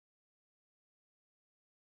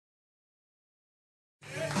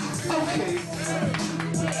Okay.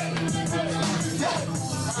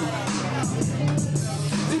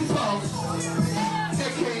 Big Boss,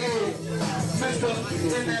 aka Mr.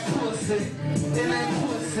 In that pussy, in that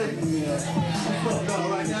pussy. I'm fucked up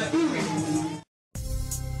right now.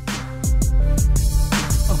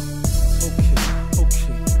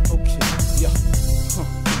 Okay, yeah.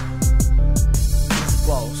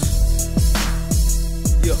 Boss.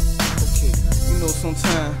 Yeah, okay. You know,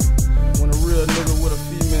 sometimes when a real nigga with a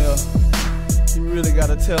female, he really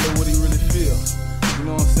gotta tell her what he really feel. You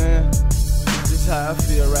know what I'm saying? This is how I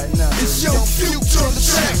feel right now. It's your future on the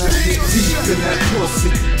track. Deep in that pussy,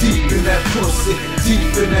 deep in that pussy,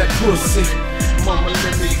 deep in that pussy. Mama,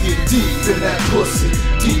 let me get deep in that pussy,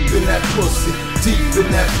 deep in that pussy, deep in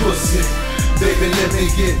that pussy. Baby, let me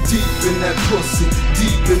get deep in that pussy,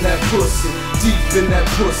 deep in that pussy, deep in that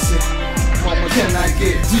pussy. Mama, can I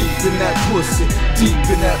get deep in that pussy, deep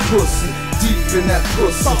in that pussy, deep in that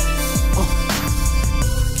pussy?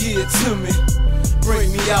 Give it to me, break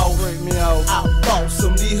me out, I boss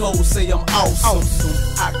them, these hoes say I'm awesome.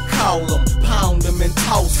 I call them, pound them and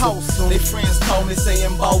toss them. They friends call me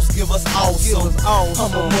saying boss, give us awesome.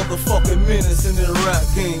 I'm a motherfucking menace in the rap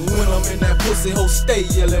game. When I'm in that pussy, hoes stay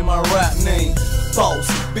yelling my rap name. Boss,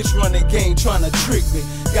 bitch running game trying to trick me.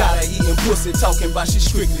 Got her eating pussy, talking about she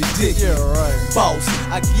strictly dick. Yeah, right. Boss,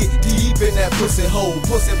 I get deep in that pussy hole.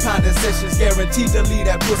 Pussy pounding sessions guaranteed to leave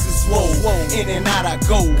that pussy swole. In and out I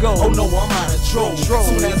go. Oh no, I'm out of troll.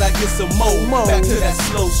 Soon as I get some more, back to that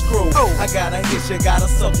slow scroll. I gotta hit you, gotta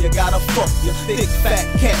suck you, gotta fuck you. Thick fat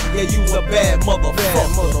cat, yeah, you a bad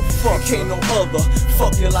motherfucker. Can't no other.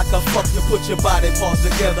 Fuck you like a fuck you. Put your body parts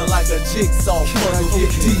together like a jigsaw puzzle.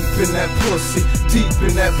 Get deep in that pussy, deep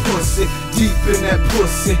in that pussy, deep in that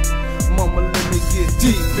pussy. Mama, let me get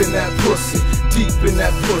deep in that pussy, deep in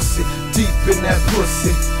that pussy, deep in that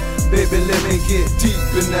pussy. Baby, let me get deep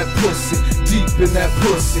in that pussy, deep in that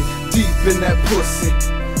pussy, deep in that pussy.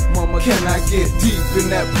 Mama, can I get deep in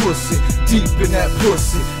that pussy, deep in that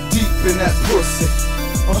pussy, deep in that pussy?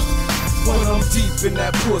 When I'm deep in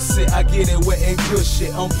that pussy, I get it wet and good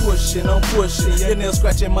shit. I'm pushing, your nails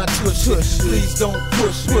scratching my tush. Please don't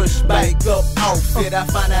push me. Back up outfit, I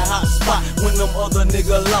find that hot spot when them other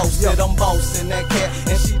nigga lost it. I'm bossing that cat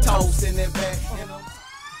and she tossing it back.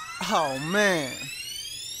 Oh man,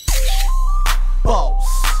 Boss,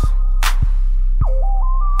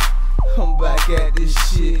 I'm back at this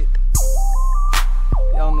shit.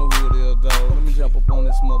 Y'all know who it is, dog. Let me jump up on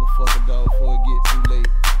this motherfucker, dog, before it get too late.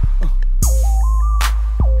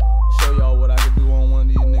 Show y'all what I can do on one of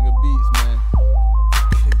these nigga beats, man.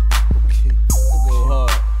 Okay. Go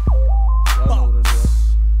hard. Y'all know what it is.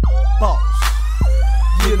 boss.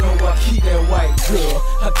 You know I keep that white girl,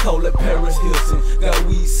 I call it Paris Hilton. Got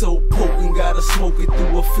weed so potent, gotta smoke it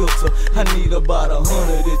through a filter. I need about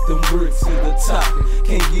 100 if them bricks is the topic.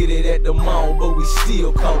 Can't get it at the mall, but we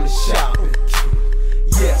still call it shopping.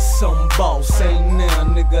 Yes, I'm boss, ain't now a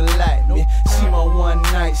nigga like me. She my one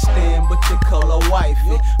night stand, but you call her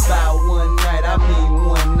wifey. By one night, I mean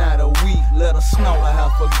one night a week. Let her snort a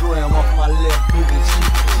half a gram off my left booty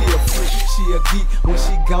cheek. She a freak, she a geek when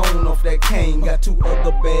she gone off that cane. Got two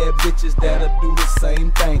other bad bitches that'll do the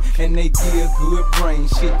same thing, and they give good brain.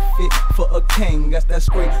 Shit fit for a king. Got that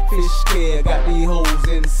straight fish scare, got these hoes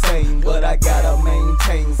insane. But I gotta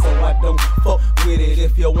maintain so I don't fuck with it.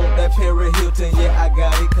 If you want that Paris Hilton, yeah, I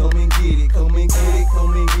got it, come and get it, come and get it,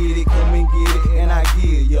 come and get it, come and get it, and I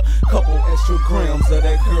give you couple extra grams of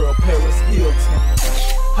that girl Paris Hilton.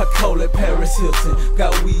 I call it Paris Hilton.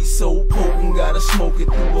 Got weed so potent, gotta smoke it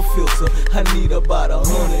through a filter. I need about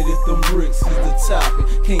 100 if them bricks is the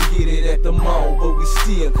topic. Can't get it at the mall, but we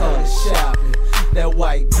still call it shopping. That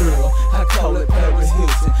white girl, I call it Paris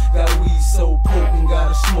Hilton. Got weed so potent,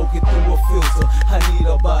 gotta smoke it through a filter. I need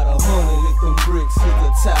about 100 if them bricks is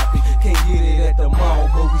the topic. Can't get it at the mall,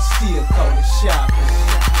 but we still call it shopping.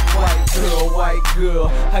 White girl,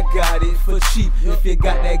 I got it for cheap. If you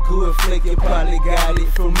got that good flick, you probably got it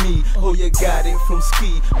from me. Or you got it from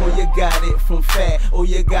Ski, or you got it from Fat, or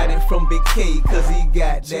you got it from Big K, cause he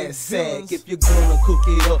got that sack. If you're gonna cook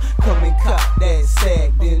it up, come and cop that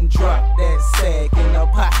sack. Then drop that sack in the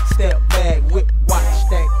pot, step back, whip, watch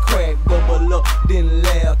that crack, bubble up, then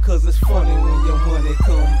laugh, cause it's funny when your money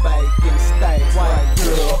come back in stacks. White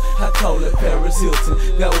girl, I call it Paris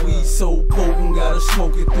Hilton. Got weed so potent, gotta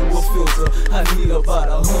smoke it through a filter. I need about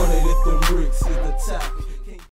 100 if them bricks is the topic.